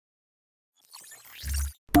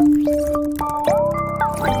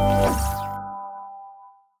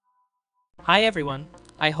Hi everyone,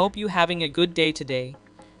 I hope you having a good day today,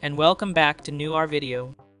 and welcome back to new our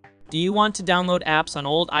video. Do you want to download apps on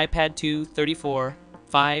old iPad 2, 34,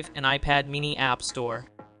 5 and iPad mini app store?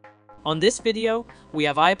 On this video, we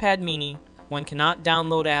have iPad mini, one cannot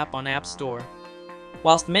download app on App Store.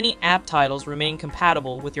 Whilst many app titles remain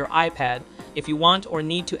compatible with your iPad, if you want or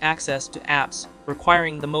need to access to apps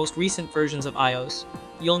requiring the most recent versions of iOS,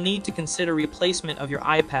 you'll need to consider replacement of your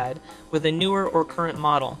iPad with a newer or current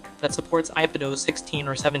model that supports iPadOS 16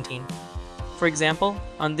 or 17. For example,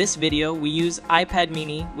 on this video we use iPad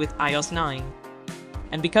mini with iOS 9.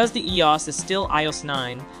 And because the iOS is still iOS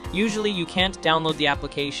 9, usually you can't download the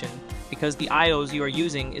application because the iOS you are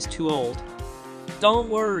using is too old. Don't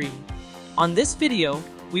worry! On this video,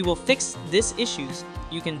 we will fix these issues.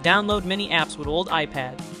 You can download many apps with old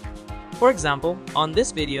iPad. For example, on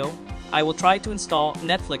this video, I will try to install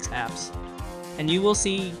Netflix apps. And you will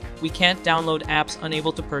see we can't download apps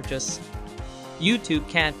unable to purchase. YouTube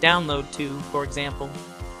can't download too, for example.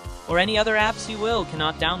 Or any other apps you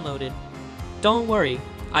cannot download it. Don't worry,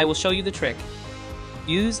 I will show you the trick.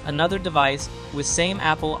 Use another device with same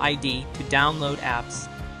Apple ID to download apps.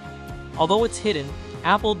 Although it's hidden,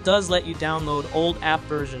 Apple does let you download old app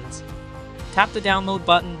versions. Tap the download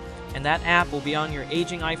button and that app will be on your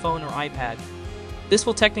aging iPhone or iPad. This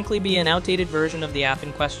will technically be an outdated version of the app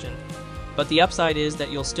in question, but the upside is that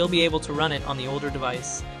you'll still be able to run it on the older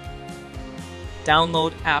device.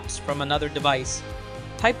 Download apps from another device.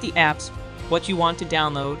 Type the apps what you want to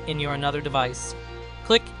download in your another device.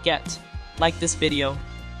 Click Get. Like this video.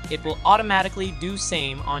 It will automatically do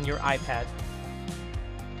same on your iPad.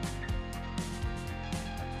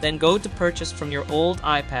 Then go to purchase from your old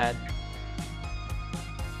iPad.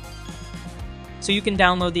 So you can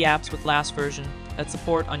download the apps with last version that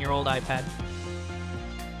support on your old iPad.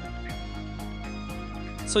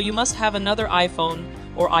 So you must have another iPhone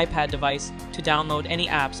or iPad device to download any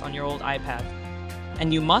apps on your old iPad.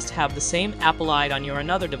 And you must have the same Apple ID on your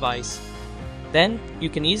another device. Then you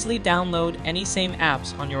can easily download any same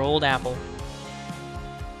apps on your old Apple.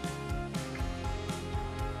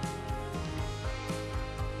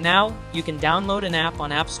 Now, you can download an app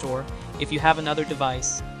on App Store if you have another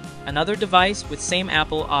device. Another device with same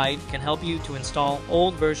Apple ID can help you to install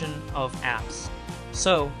old version of apps.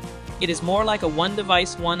 So, it is more like a one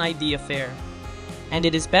device, one ID affair. And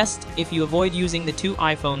it is best if you avoid using the two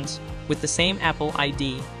iPhones with the same Apple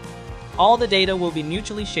ID. All the data will be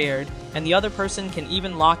mutually shared, and the other person can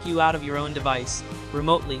even lock you out of your own device,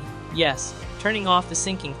 remotely. Yes, turning off the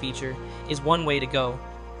syncing feature is one way to go.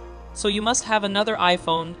 So you must have another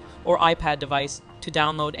iPhone or iPad device to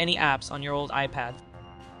download any apps on your old iPad.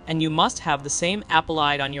 And you must have the same Apple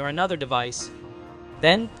ID on your another device.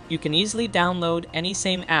 Then you can easily download any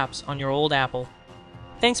same apps on your old Apple.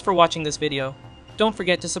 Thanks for watching this video. Don't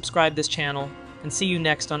forget to subscribe this channel, and see you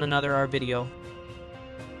next on another video.